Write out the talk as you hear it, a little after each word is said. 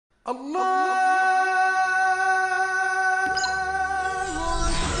খুব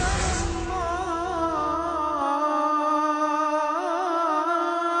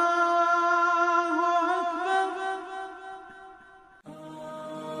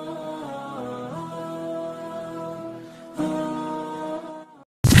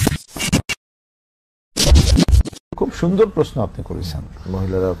সুন্দর প্রশ্ন আপনি করেছেন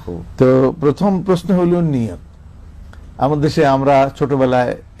মহিলারা। খুব তো প্রথম প্রশ্ন হলো নিয়ত। আমাদের দেশে আমরা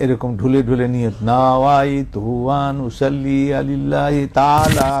ছোটবেলায় এরকম ঢুলে ঢুলে নিয়ত নাওয়াইতু আন উসাল্লি আলিল্লাহি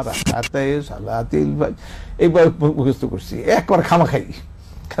তাআলা রাকাতায়ে সালাতিল ফাজর এইবার মুখস্থ করছি একবার খামাখাই।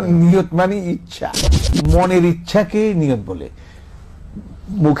 কারণ নিয়ত মানে ইচ্ছা, মনের ইচ্ছাকে নিয়ত বলে।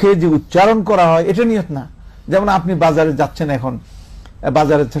 মুখে যে উচ্চারণ করা হয় এটা নিয়ত না। যেমন আপনি বাজারে যাচ্ছেন, এখন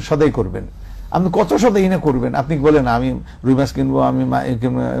বাজারে সদাই করবেন, আপনি কত সদাই না করবেন, আপনি বলেন আমি রুই মাছ কিনবো, আমি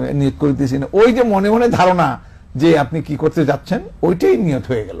নিয়ত করে দিয়েছি না। ওই যে মনে মনে ধারণা যে আপনি কি করতে যাচ্ছেন, ওইটাই নিয়ত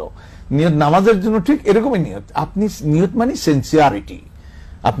হয়ে গেল। নিয়ত নামাজের জন্য ঠিক এরকমই নিয়ত। আপনি নিয়ত মানে সিনসিয়ারিটি।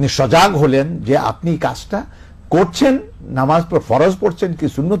 আপনি সজাগ হলেন যে আপনি কাজটা করছেন, নামাজ ফরজ পড়ছেন কি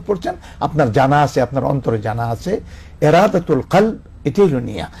সুন্নত পড়ছেন, আপনার জানা আছে, আপনার অন্তরে জানা আছে। ইরাদাতুল কলব, এটাই হলো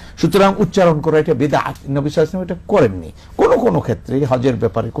নিয়া। সুতরাং উচ্চারণ করা এটা বিদআত। নবী সাল্লাল্লাহু আলাইহি ওয়াসাল্লাম এটা করেননি। কোন কোন ক্ষেত্রে, হজের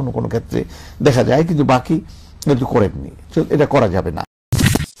ব্যাপারে কোন কোন ক্ষেত্রে দেখা যায়, কিন্তু বাকি কিন্তু করেননি, এটা করা যাবে না।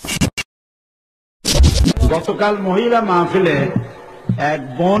 গতকাল মহিলা মাহফিলে এক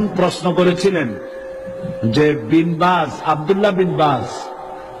বোন প্রশ্ন করেছিলেন যে আব্দুল্লাহ বিন বাজ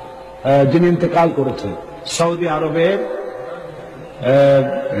যিনি ইন্তেকাল করেছেন, সৌদি আরবের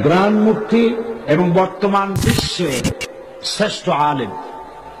গ্রান্ড মুফতি এবং বর্তমান বিশ্বের শ্রেষ্ঠ আলেম,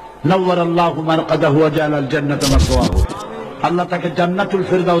 নওয়ারাল্লাহু মারকাদাহু ওয়া জাআলাল জান্নাতা মাসওয়াহু, আল্লাহ তাকে জান্নাতুল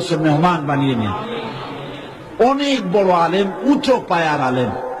ফিরদাউসের মেহমান বানিয়ে নেন। অনেক বড় আলেম, উঁচু পায়ার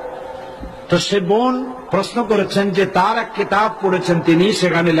আলেম। তো সে বোন প্রশ্ন করেছেন যে তার এক কিতাব পড়েছেন তিনি,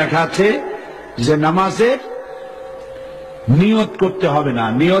 সেখানে লেখা আছে যে নামাজের নিয়ত করতে হবে না,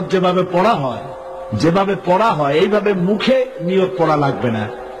 নিয়ত যেভাবে পড়া হয় এইভাবে মুখে নিয়ত পড়া লাগবে না।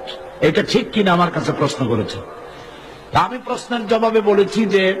 এটা ঠিক কিনা আমার কাছে প্রশ্ন করেছে। আমি প্রশ্নের জবাবে বলেছি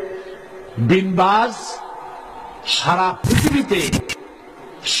যে বিন বাজ সারা পৃথিবীতে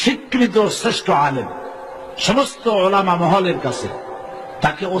স্বীকৃত শ্রেষ্ঠ আলেম, সমস্ত ওলামা মহলের কাছে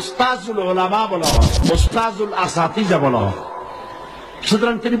তাকে ওস্তাজুল ওলামা বলা হয়, ওস্তাজুল আসাতিজা বলা হয়।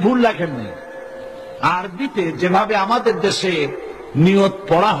 সুতরাং তিনি ভুল লেখেননি। আরবিতে যেভাবে আমাদের দেশে নিয়ত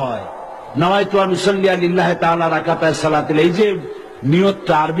পড়া হয়, নাওয়াইতু আন উসাল্লি লিল্লাহি তাআলা রাকাতায়ে সালাতিল, এই যে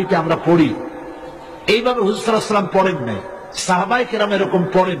নিয়তটা আরবিতে আমরা পড়ি, এইভাবে হুজুর সাল্লাল্লাহু আলাইহি ওয়াসাল্লাম পড়েন নাই, সাহাবায়ে কেরাম এরকম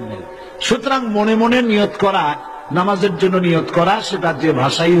পড়েন নাই। সুতরাং মনে মনে নিয়ত করা, নামাজের জন্য নিয়ত করা, সেটা যে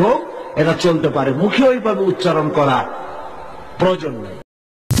ভাষাই হোক এটা চলতে পারে, মুখে ওইভাবে উচ্চারণ করা প্রয়োজন নেই।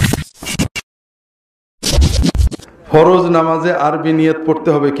 ফরজ নামাজে আরবি নিয়ত পড়তে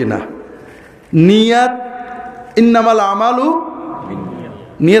হবে কিনা? নিয়াত ইন্নামাল আমালু,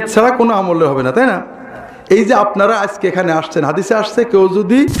 নিয়ত ছাড়া কোনো আমলে হবে না, তাই না? এই যে আপনারা আজকে এখানে আসছেন, হাদিসে আসছে কেউ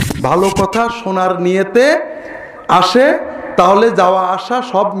যদি ভালো কথা শোনার নিয়তে আসে তাহলে যাওয়া আসা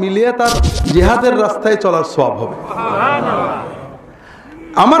সব মিলিয়ে তার জিহাদের রাস্তায় চলার সওয়াব হবে।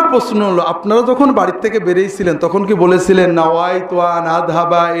 আমার প্রশ্ন হলো, আপনারা যখন বাড়ির থেকে বেরিয়েছিলেন তখন কি বলেছিলেন নাওয়াইতু আন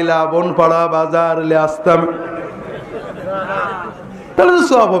আযহাবা ইলা বনপাড়া বাজার লিআস্তাম? তাহলে তো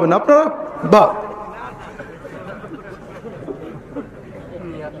সওয়াব হবে না। আপনারা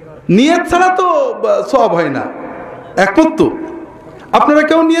নিয়ত ছাড়া তো সওয়াব হয় না, একমত তো? আপনারা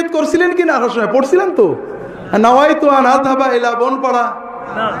কেউ নিয়ত করছিলেন কি না? আসার সময় পড়ছিলেন তো নাওয়াইতু আন আযহাবা ইলা বনপাড়া,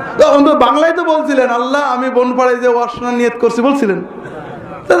 বাংলায় তো বলছিলেন আল্লাহ আমি বনপাড়ায় যে ওয়াজ শোনার নিয়ত করছি বলছিলেন,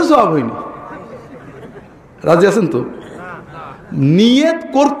 তাহলে সওয়াব হয়নি। রাজি আছেন তো? নিয়ত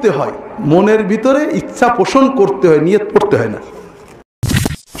করতে হয়, মনের ভিতরে ইচ্ছা পোষণ করতে হয়, নিয়ত পড়তে হয় না।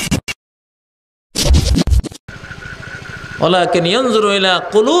 ওয়ালাকিন ইয়ানজুরু ইলা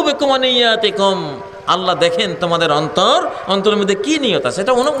কুলুবিকুম ওয়া নিয়াতিকুম, আল্লাহ দেখেন তোমাদের অন্তরের মধ্যে কি নিয়ত আছে,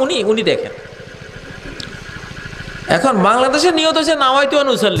 এটা উনি দেখেন। এখন বাংলাদেশের নিয়ত হচ্ছে নাওয়াইতু আন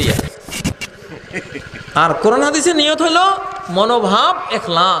উসাল্লিয়া, আর কোরআন হাদিসের নিয়ত হলো মনোভাব,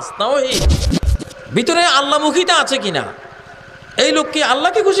 ইখলাস, তাওহীদ। ভিতরে আল্লাহমুখিতা আছে কিনা, এই লোক কি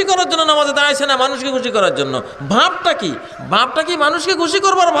আল্লাহকে খুশি করার জন্য নামাজে দাঁড়াইছে না মানুষকে খুশি করার জন্য? ভাবটা কি মানুষকে খুশি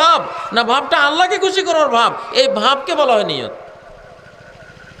করবার ভাব না ভাবটা আল্লাহকে খুশি করবার ভাব? এই ভাবকে বলা হয় নিয়ত।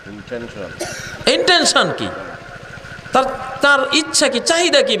 ইন্টেনশন কি, তার ইচ্ছা কি,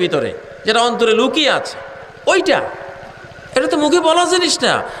 চাহিদা কি ভিতরে, যেটা অন্তরে লুকিয়ে আছে, ওইটা। এটা তো মুখে বলা জিনিস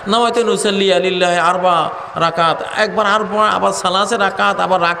না। নাওয়াইতু আন উসাল্লি লিল্লাহি আরবা রাকাত, একবার আরবা, আবার সালাসে রাকাত,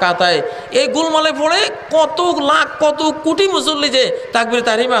 আবার রাকাতায়, এই গোলমালে পড়ে কত লাখ কত কোটি মুসল্লি যে তাকবীর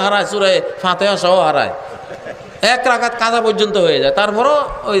তাহরিমা হারায়, সূরা ফাতিহা সহ হারায়। এক রাকাত কাজা পর্যন্ত হয়ে যায়, তারপরও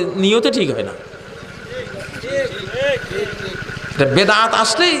ওই নিয়তে ঠিক হয় না। বেদাত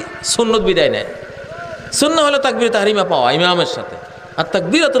আসলেই সুন্নত বিদায় নেয়। সুন্নাহ হলো তাকবীর তাহরিমা পাওয়া ইমামের সাথে, আর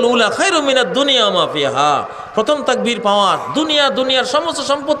তাকবীরাতুল উলা খায়রুম মিনাদ দুনিয়া মা ফিহা, প্রথম তাকবীর পাওয়া দুনিয়ার সমস্ত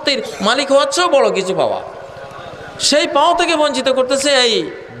সম্পত্তির মালিক হওয়ার চেয়েও বড় কিছু পাওয়া। সেই পাওয়া থেকে বঞ্চিত করতেছে এই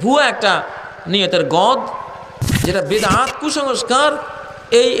ভুয়া একটা নিয়তের গদ, যেটা বেদাত, কুসংস্কার।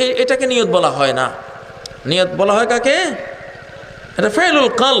 এটাকে নিয়ত বলা হয় না। নিয়ত বলা হয় কাকে? এটা ফেলুল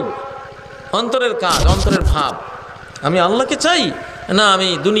কলব, অন্তরের কাজ, অন্তরের ভাব। আমি আল্লাহকে চাই না আমি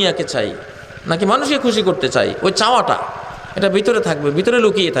দুনিয়াকে চাই, নাকি মানুষকে খুশি করতে চাই, ওই চাওয়াটা এটা ভিতরে থাকবে, ভিতরে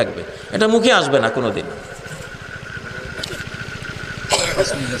লুকিয়ে থাকবে, এটা মুখে আসবে না কোনোদিন।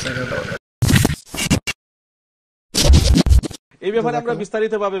 এই ব্যাপারে আমরা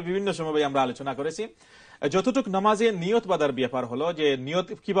বিস্তারিতভাবে বিভিন্ন সময় আমরা আলোচনা করেছি। যতটুক নামাজে নিয়ত বাঁধার ব্যাপার হলো যে নিয়ত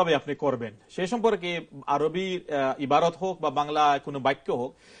কিভাবে আপনি করবেন, সে সম্পর্কে আরবি ইবারত হোক বা বাংলা কোনো বাক্য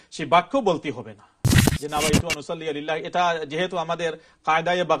হোক, সেই বাক্য বলতে হবে না যে নাওয়াইতু আন উসাল্লি লিল্লাহ। এটা যেহেতু আমাদের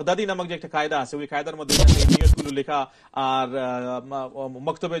কায়দায়ে বাগদাদি নামক যে একটা কায়দা আছে, ওই কায়দার মধ্যে এই নিয়তগুলো লেখা, আর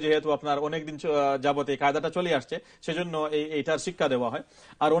মক্তবে যেহেতু আপনার অনেকদিন যাবত এই কায়দাটা চলে আসছে, সেজন্য এইটার শিক্ষা দেওয়া হয়।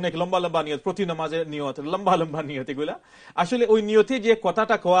 আর অনেক লম্বা লম্বা নিয়ত, প্রতি নামাজের নিয়ত, লম্বা লম্বা নিয়ত, এগুলা আসলে ওই নিয়তে যে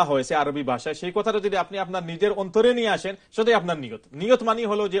কথাটা কোয়া হয়েছে আরবি ভাষায়, সেই কথাটা যদি আপনি আপনার নিজের অন্তরে নিয়ে আসেন, সেটাই আপনার নিয়ত। নিয়ত মানে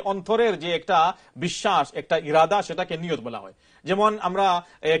হলো যে অন্তরের যে একটা বিশ্বাস, একটা ইরাদা, সেটাকে নিয়ত বলা হয়। যেমন আমরা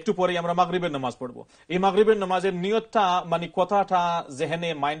একটু পরে আমরা মাগরিবের নামাজ পড়বো, এই মাগরিবের নামাজের নিয়তটা মানে কথাটা জেহেনে,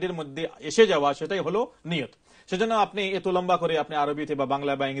 মাইন্ডের মধ্যে এসে যাওয়া, সেটাই হলো নিয়ত। সেজন্য আপনি এত লম্বা করে আপনি আরবিতে বা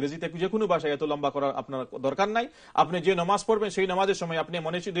বাংলা বা ইংরেজিতে যে কোনো ভাষায় এত লম্বা করার আপনার দরকার নাই। আপনি যে নামাজ পড়বেন সেই নামাজের সময় আপনি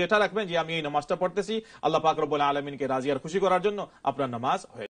মনে শুধু এটা রাখবেন যে আমি এই নামাজটা পড়তেছি আল্লাহ পাক রব্বুল আলামিনকে রাজি আর খুশি করার জন্য, আপনার নামাজ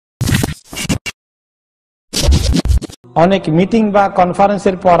হয়ে। অনেক মিটিং বা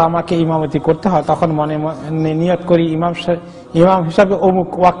কনফারেন্সের পর আমাকে ইমামতি করতে হয়, তখন মনে মনে নিয়ত করি ইমাম হিসাবে অমুক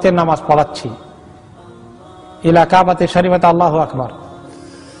ওয়াক্তের নামাজ পড়াচ্ছি, ইলা কাবাতে শরীফাতে আল্লাহু আকবার।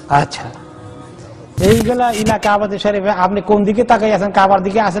 আচ্ছা, এইগুলা ইলা কাবাতে শরীফে আপনি কোন দিকে তাকাই আছেন, কাবার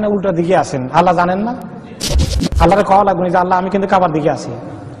দিকে আছেন না উল্টা দিকে আছেন, আল্লাহ জানেন না? আল্লাহরে কওয়া লাগবে যে আল্লাহ আমি কিন্তু কাবার দিকে আছি।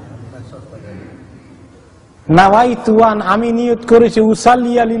 নাওয়াইতু আন, আমি নিয়ত করেছি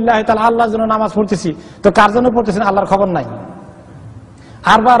উসাল্লি লিল্লাহি তাআলা, আল্লাহর জন্য নামাজ পড়তেছি। তো কার জন্য পড়তেছেন আল্লাহর খবর নাই।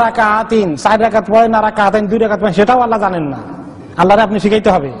 আরবা রাকাতিন, 4 রাকাত পড়েন না রাকাতাইন 2 রাকাত পড়েন, সেটাও আল্লাহ জানেন না। আল্লাহরে আপনি শিখাইতে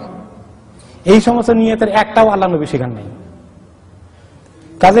হবে। এই সমস্ত নিয়তের একটাও আল্লাহ নবী শিখান নাই।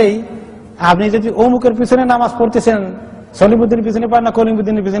 কাজেই আপনি যদি অমুকের পিছনে নামাজ পড়তেছেন, সলিমুদ্দিনের পিছনে পড়েন না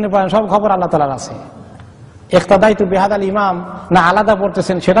কলিমুদ্দিনের পিছনে পড়েন, সব খবর আল্লাহ তাআলার আছে। ইক্তাদাইতু বিহাদাল ইমাম না আলাদা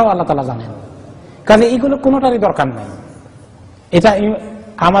পড়তেছেন, সেটাও আল্লাহ তাআলা জানেন। কাজে এইগুলো কোনোটারই দরকার নাই। এটা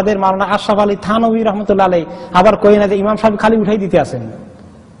আমাদের মাওলানা আশরাফ আলী থানভী রহমতুল্লাহ আলাইহি আবার কই না যে ইমাম সাহেব খালি উঠাই দিতে আছেন,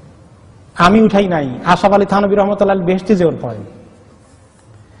 আমি উঠাই নাই। আশরাফ আলী থানভী রহমতুল্লাহ আলাইহি বেহেশতে জোর পড়েন,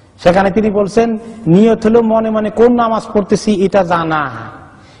 সেখানে তিনি বলছেন নিয়ত হলো মনে মনে কোন নামাজ পড়তেছি এটা জানা।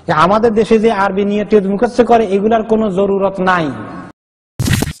 আমাদের দেশে যে আরবি নিয়ত মুখস্থ করে, এগুলার কোনো জরুরত নাই।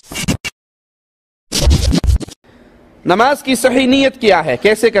 नमाज की सही नीयत क्या है,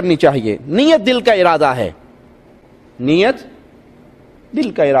 कैसे करनी चाहिए? नीयत दिल का इरादा है, नीयत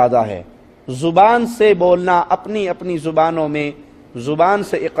दिल का इरादा है। जुबान से बोलना, अपनी अपनी जुबानों में जुबान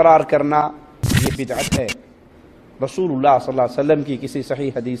से इकरार करना, ये बिदअत है। रसूलुल्लाह सल्लल्लाहु अलैहि वसल्लम की किसी सही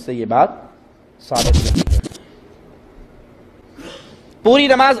हदीस से ये बात साबित नहीं है। पूरी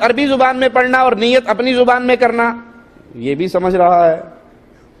नमाज अरबी जुबान में पढ़ना और नीयत अपनी जुबान में करना, ये भी समझ रहा है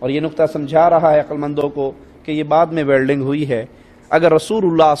और ये नुक्ता समझा रहा है अक्लमंदों को कि ये बाद में वेल्डिंग हुई है। अगर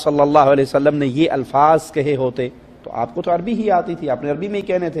रसूलुल्लाह सल्लल्लाहु अलैहि वसल्लम ने ये अल्फाज कहे होते तो आपको तो अरबी ही आती थी, आपने अरबी में ही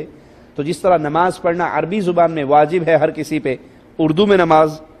कहने थे। तो जिस तरह नमाज पढ़ना अरबी जुबान में वाजिब है हर किसी पे, उर्दू में नमाज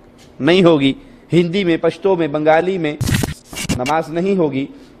नहीं होगी, हिंदी में, पश्तो में, बंगाली में नमाज नहीं होगी,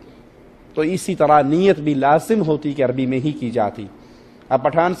 तो इसी तरह नीयत भी लाजिम होती कि अरबी में ही की जाती। अब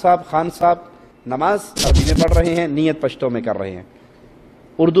पठान साहब, खान साहब नमाज अरबी में पढ़ रहे हैं, नीयत पश्तो में कर रहे हैं।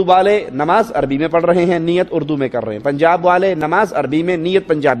 उर्दू वाले नमाज अरबी में पढ़ रहे हैं, नीयत उर्दू में कर रहे हैं। पंजाब वाले नमाज अरबी में, नीयत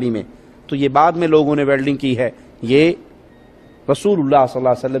पंजाबी में। तो ये बाद में लोगों ने वेल्डिंग की है, ये रसूलुल्लाह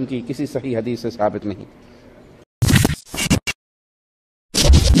सल्लल्लाहु अलैहि वसल्लम की किसी सही हदीस से साबित नहीं।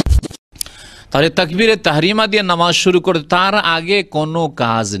 তাহলে তাকবীরে তাহরিমা দিয়ে নামাজ শুরু করে তার আগে কোনো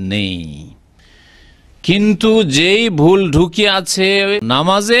কাজ নেই। কিন্তু যেই ভুল ঢুকে আছে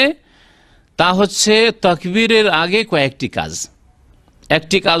নামাজে, তা হচ্ছে তাকবীরের আগে কয়েকটি কাজ।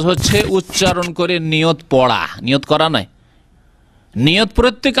 একটি কাজ হচ্ছে উচ্চারণ করে নিয়ত পড়া, নিয়ত করা নয়। নিয়ত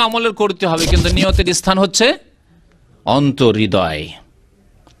প্রত্যেক আমলের করতে হবে, কিন্তু নিয়তের স্থান হচ্ছে অন্তর, হৃদয়।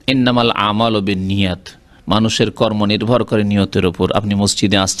 ইন্নামাল আমালু বিন্নিয়াত, মানুষের কর্ম নির্ভর করে নিয়তের ওপর। আপনি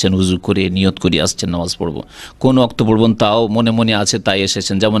মসজিদে আসছেন, উজু করে নিয়ত করে আসছেন নামাজ পড়বো, কোন ওয়াক্ত পড়বেন তাও মনে মনে আছে, তাই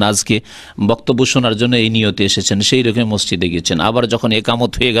এসেছেন। যেমন আজকে বক্তব্য শোনার জন্য এই নিয়তে এসেছেন, সেই রকম মসজিদে গেছেন। আবার যখন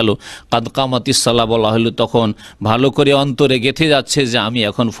একামত হয়ে গেল, কাদ কামাতিস সালাহ বলা হলো, তখন ভালো করে অন্তরে গেঁথে যাচ্ছে যে আমি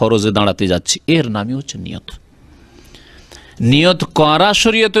এখন ফরজে দাঁড়াতে যাচ্ছি। এর নামই হচ্ছে নিয়ত। নিয়ত করা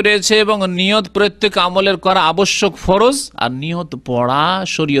শরীয়তে রয়েছে এবং নিয়ত প্রত্যেক আমলের করা আবশ্যক ফরজ, আর নিয়ত পড়া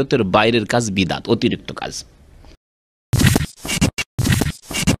শরীয়তের বাইরের কাজ, বিদাত, অতিরিক্ত কাজ।